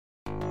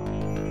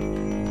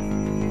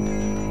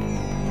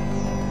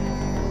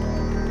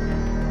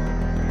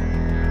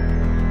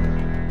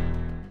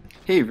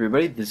Hey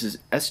everybody, this is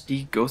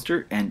SD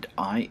Ghoster and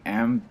I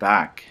am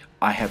back.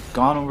 I have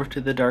gone over to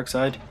the dark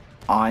side.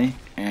 I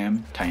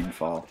am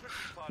Titanfall.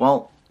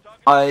 Well,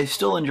 I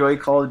still enjoy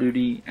Call of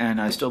Duty and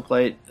I still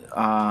play it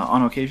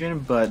on occasion,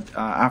 but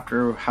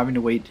after having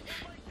to wait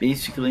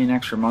basically an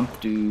extra month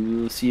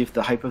to see if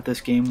the hype of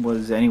this game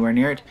was anywhere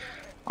near it,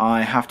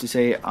 I have to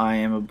say I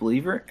am a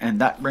believer,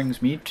 and that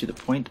brings me to the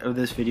point of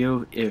this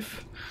video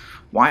if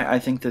why I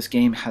think this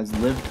game has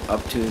lived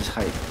up to its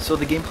hype. So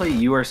the gameplay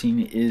you are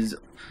seeing is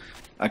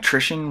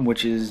attrition,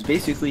 which is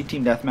basically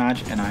team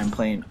deathmatch, and I'm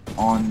playing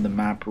on the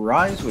map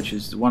Rise, which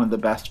is one of the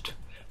best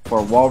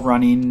for wall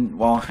running,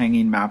 wall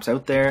hanging maps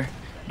out there.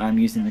 And I'm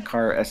using the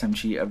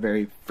C.A.R-SmG, a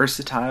very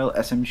versatile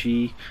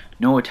SMG,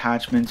 no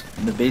attachments,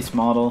 the base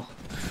model,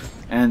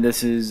 and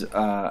this is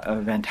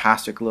a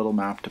fantastic little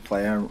map to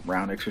play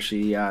around,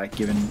 especially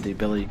given the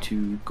ability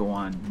to go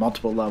on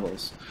multiple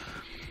levels.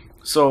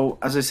 So,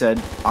 as I said,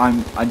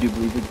 I do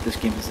believe that this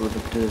game has lived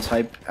up to this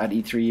hype. At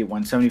E3, it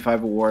won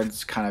 75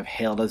 awards, kind of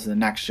hailed as the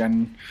next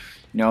gen,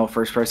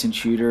 first-person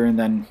shooter, and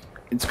then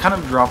it's kind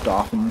of dropped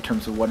off in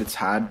terms of what it's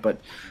had.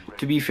 But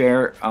to be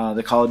fair,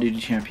 the Call of Duty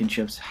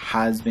Championships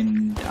has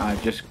been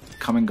just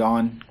come and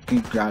gone.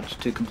 Congrats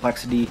to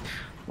Complexity.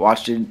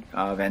 Watched it,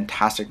 a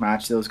fantastic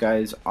match. Those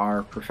guys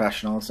are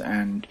professionals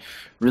and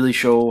really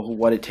show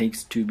what it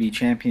takes to be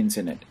champions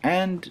in it.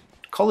 And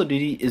Call of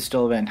Duty is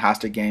still a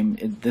fantastic game.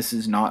 This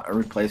is not a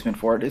replacement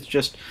for it. It's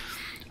just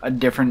a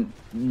different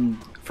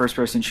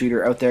first-person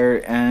shooter out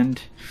there.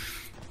 And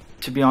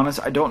to be honest,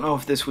 I don't know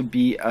if this would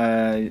be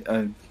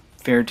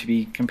fair to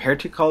be compared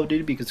to Call of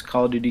Duty, because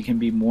Call of Duty can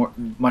be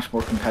much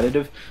more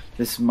competitive.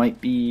 This might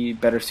be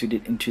better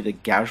suited into the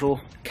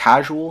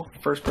casual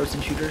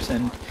first-person shooters,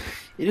 and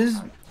it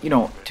is,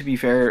 to be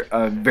fair,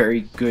 a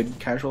very good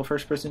casual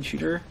first-person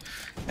shooter.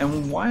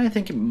 And why I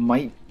think it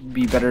might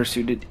be better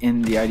suited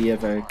in the idea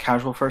of a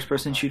casual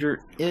first-person shooter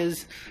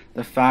is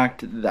the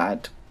fact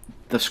that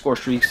the score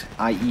streaks,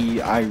 i.e.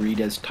 I read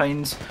as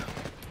Titans,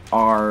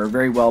 are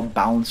very well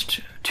balanced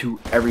to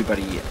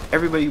everybody.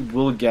 Everybody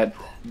will get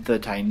the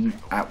Titan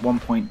at one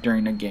point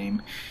during a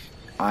game.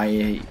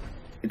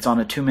 It's on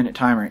a 2-minute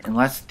timer.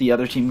 Unless the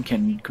other team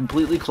can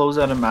completely close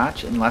out a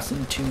match in less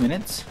than 2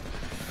 minutes,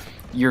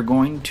 you're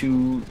going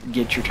to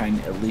get your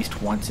Titan at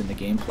least once in the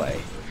gameplay.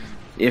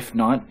 If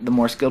not, the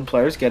more skilled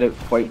players get it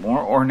quite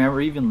more, or never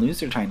even lose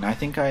their Titan. I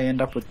think I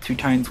end up with 2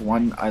 Titans.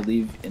 One I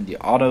leave in the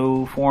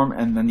auto form,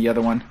 and then the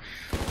other one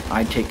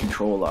I take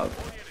control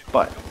of.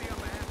 But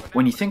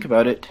when you think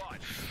about it,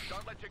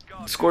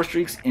 score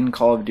streaks in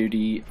Call of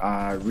Duty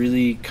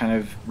really kind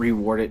of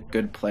rewarded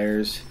good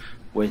players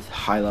with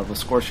high-level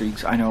score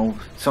streaks. I know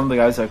some of the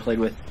guys I played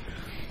with,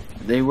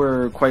 they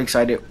were quite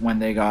excited when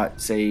they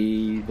got,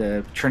 say,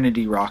 the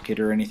Trinity Rocket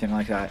or anything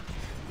like that.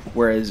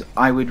 Whereas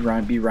I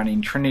would be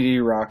running Trinity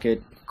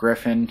Rocket,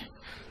 Griffin,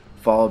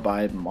 followed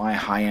by my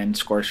high-end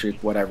score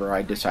streak, whatever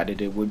I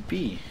decided it would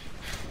be.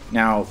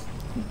 Now,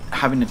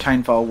 having a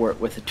Titanfall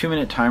with a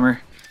 2-minute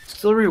timer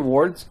still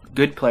rewards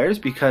good players,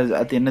 because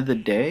at the end of the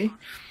day,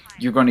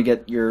 you're going to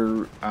get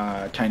your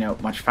Titan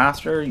out much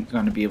faster, you're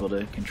going to be able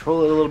to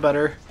control it a little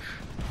better.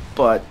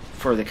 But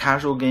for the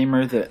casual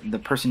gamer, the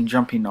person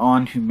jumping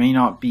on who may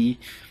not be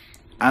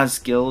as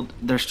skilled,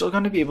 they're still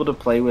going to be able to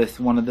play with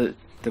one of the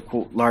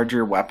quote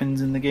larger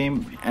weapons in the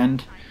game,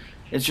 and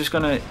it's just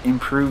going to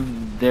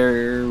improve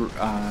their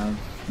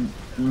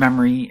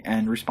memory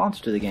and response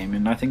to the game.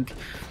 And I think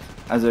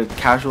as a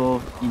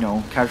casual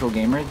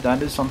gamer,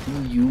 that is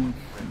something you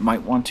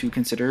might want to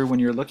consider when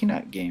you're looking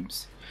at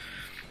games.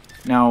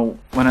 Now,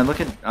 when I look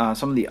at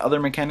some of the other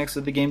mechanics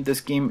of the game,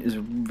 this game is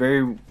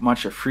very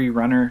much a free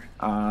runner.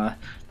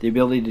 The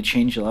ability to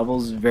change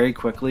levels very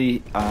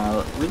quickly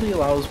really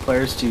allows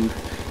players to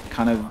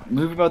kind of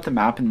move about the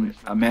map in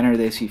a manner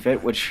they see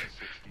fit, which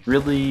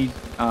really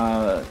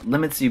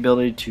limits the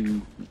ability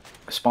to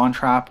spawn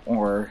trap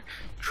or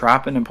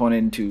trap an opponent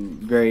into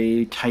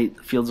very tight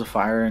fields of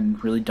fire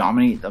and really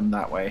dominate them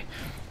that way.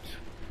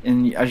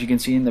 And as you can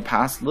see in the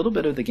past little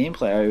bit of the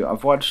gameplay,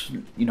 I've watched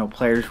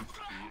players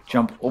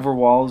jump over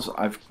walls.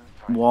 I've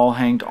wall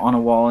hanged on a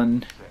wall,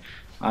 and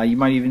you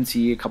might even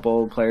see a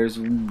couple of players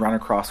run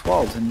across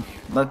walls, and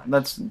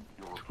that's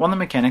one of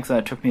the mechanics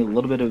that took me a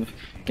little bit of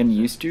getting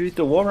used to.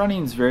 The wall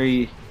running is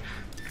very,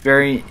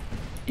 very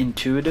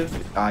intuitive.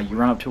 You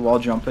run up to a wall,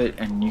 jump it,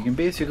 and you can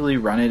basically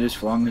run it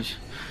as long as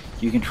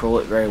you control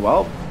it very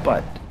well.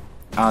 But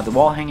the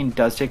wall hanging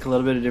does take a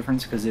little bit of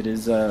difference, because it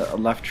is a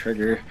left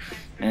trigger,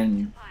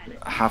 and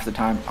half the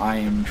time I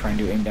am trying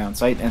to aim down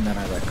sight and then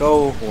I let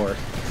go, or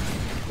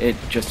it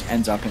just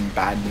ends up in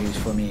bad news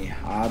for me.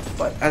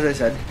 But as I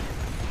said,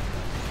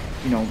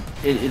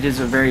 it is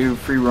a very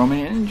free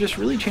roaming, and it just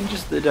really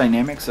changes the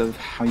dynamics of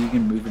how you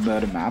can move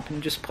about a map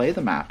and just play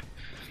the map.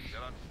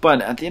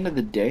 But at the end of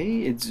the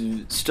day, it's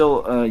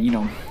still a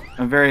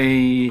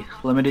very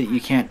limited.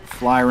 You can't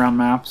fly around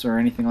maps or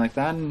anything like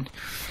that, and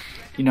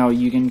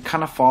you can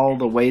kind of follow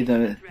the way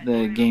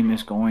the game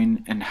is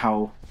going and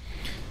how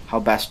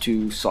best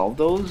to solve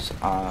those.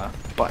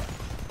 But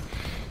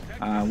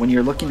when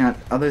you're looking at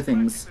other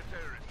things,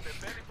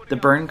 the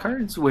burn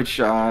cards, which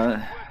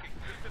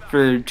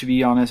to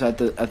be honest, at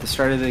the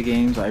start of the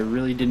games, I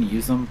really didn't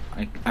use them.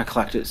 I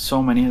collected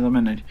so many of them,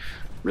 and I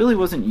really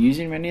wasn't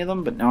using many of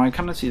them. But now I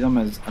kind of see them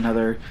as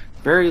another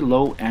very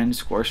low end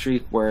score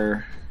streak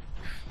where,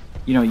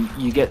 you know,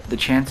 you get the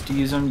chance to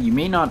use them. You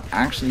may not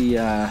actually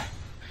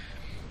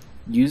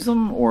use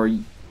them, or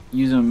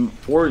use them,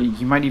 or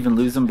you might even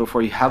lose them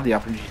before you have the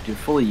opportunity to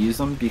fully use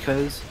them,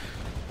 because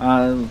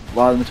a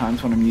lot of the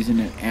times when I'm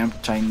using an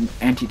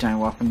anti-tank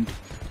weapon,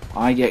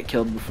 I get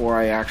killed before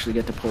I actually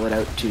get to pull it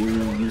out to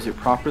use it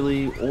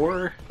properly,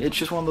 or it's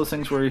just one of those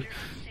things where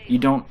you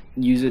don't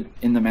use it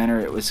in the manner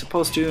it was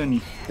supposed to,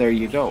 and there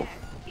you go.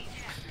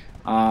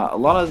 A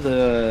lot of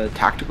the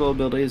tactical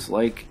abilities,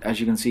 like as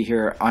you can see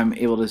here, I'm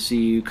able to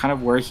see kind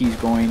of where he's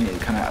going. It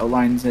kind of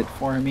outlines it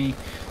for me.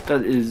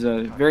 That is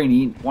a very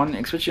neat one,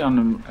 especially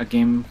on a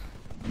game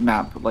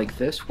map like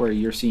this where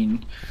you're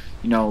seeing,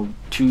 you know,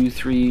 2,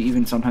 3,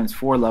 even sometimes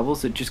 4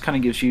 levels. It just kind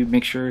of gives you,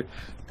 make sure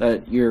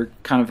that you're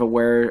kind of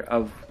aware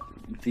of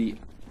the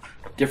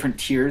different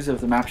tiers of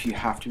the maps you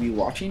have to be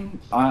watching.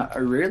 I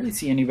rarely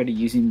see anybody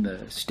using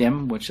the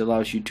stim, which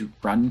allows you to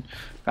run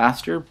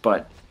faster,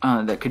 but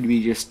that could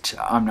be just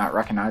I'm not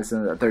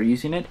recognizing that they're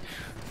using it.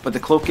 But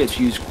the cloak gets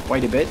used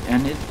quite a bit,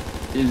 and it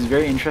is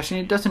very interesting.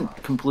 It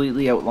doesn't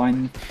completely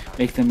outline,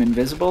 make them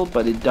invisible,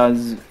 but it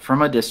does,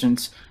 from a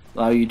distance,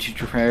 allow you to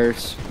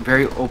traverse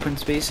very open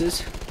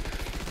spaces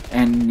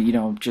and, you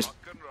know, just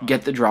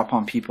get the drop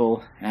on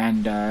people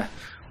and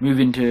move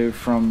into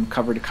from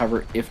cover to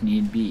cover if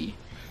need be.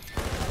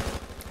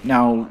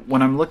 Now,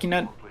 when I'm looking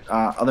at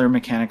other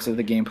mechanics of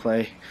the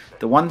gameplay,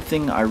 the one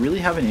thing I really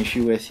have an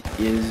issue with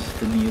is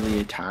the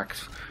melee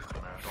attacks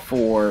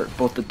for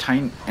both the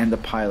Titan and the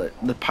Pilot.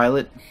 The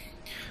Pilot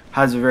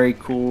has a very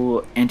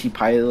cool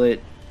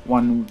anti-pilot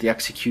one, the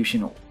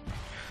execution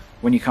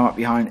when you come up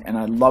behind, and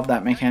I love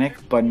that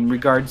mechanic. But in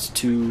regards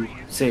to,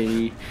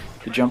 say,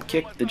 the jump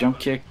kick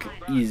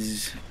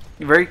is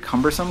very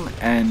cumbersome,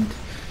 and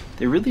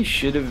they really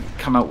should have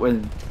come out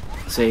with,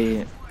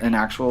 say, an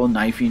actual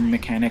knifing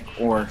mechanic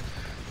or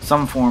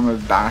some form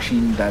of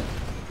bashing that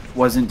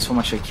wasn't so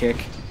much a kick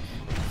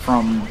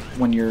from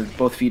when your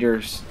both feet are,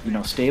 you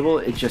know, stable.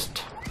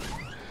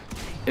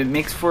 It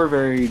makes for a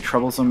very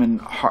troublesome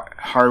and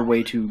hard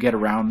way to get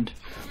around,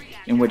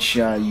 in which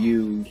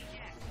you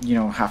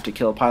know, have to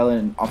kill a pilot,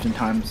 and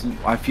oftentimes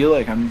I feel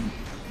like I'm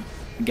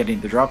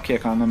getting the drop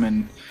kick on them,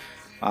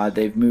 and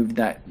they've moved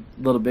that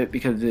little bit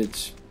because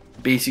it's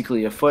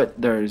basically a foot.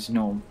 There's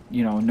no,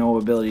 you know, no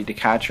ability to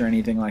catch or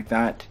anything like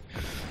that.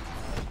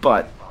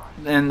 But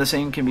then the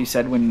same can be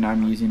said when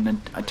I'm using the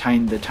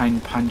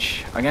Titan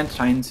punch. Against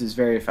Titans is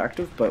very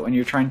effective, but when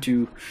you're trying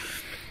to,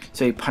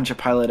 say, punch a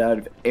pilot out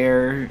of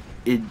air,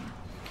 it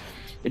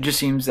just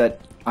seems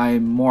that I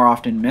more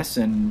often miss,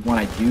 and when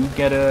I do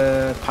get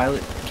a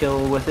pilot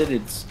kill with it,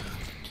 it's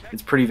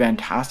pretty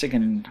fantastic,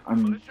 and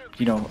I'm,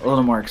 you know, a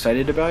little more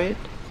excited about it.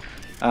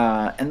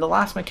 And the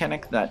last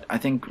mechanic that I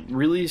think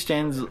really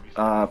stands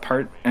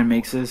apart and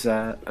makes this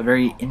a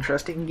very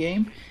interesting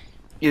game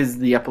is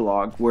the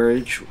epilogue,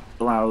 which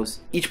allows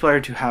each player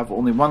to have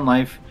only one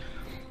life,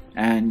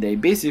 and they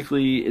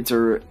basically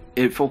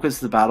it focuses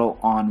the battle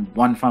on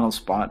one final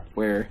spot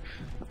where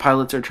the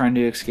pilots are trying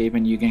to escape,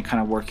 and you can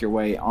kind of work your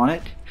way on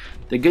it.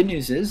 The good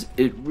news is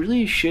it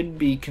really should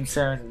be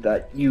concerned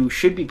that you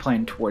should be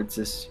playing towards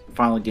this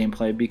final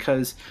gameplay,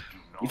 because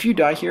if you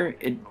die here,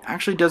 it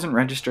actually doesn't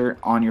register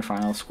on your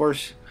final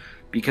scores,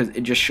 because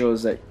it just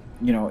shows that,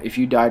 you know, if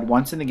you died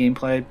once in the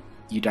gameplay,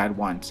 you died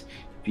once.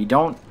 If you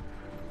don't,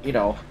 you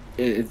know,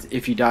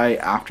 if you die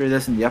after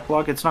this in the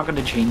epilogue, it's not going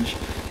to change,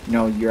 you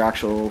know, your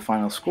actual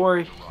final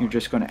score. You're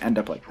just going to end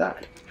up like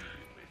that.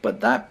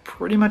 But that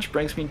pretty much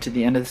brings me to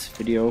the end of this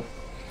video.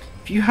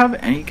 If you have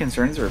any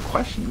concerns or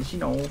questions, you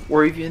know,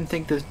 or if you didn't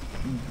think that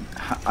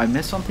I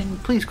missed something,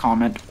 please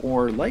comment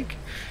or like,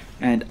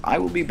 and I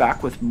will be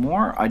back with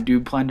more. I do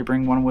plan to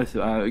bring one with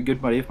a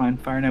good buddy of mine,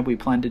 FireNet. We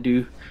plan to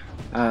do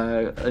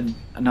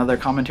another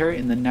commentary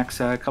in the next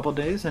couple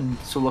days, and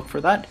so look for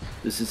that.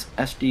 This is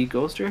SD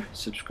Ghoster.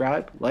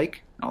 Subscribe,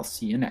 like, and I'll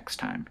see you next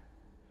time.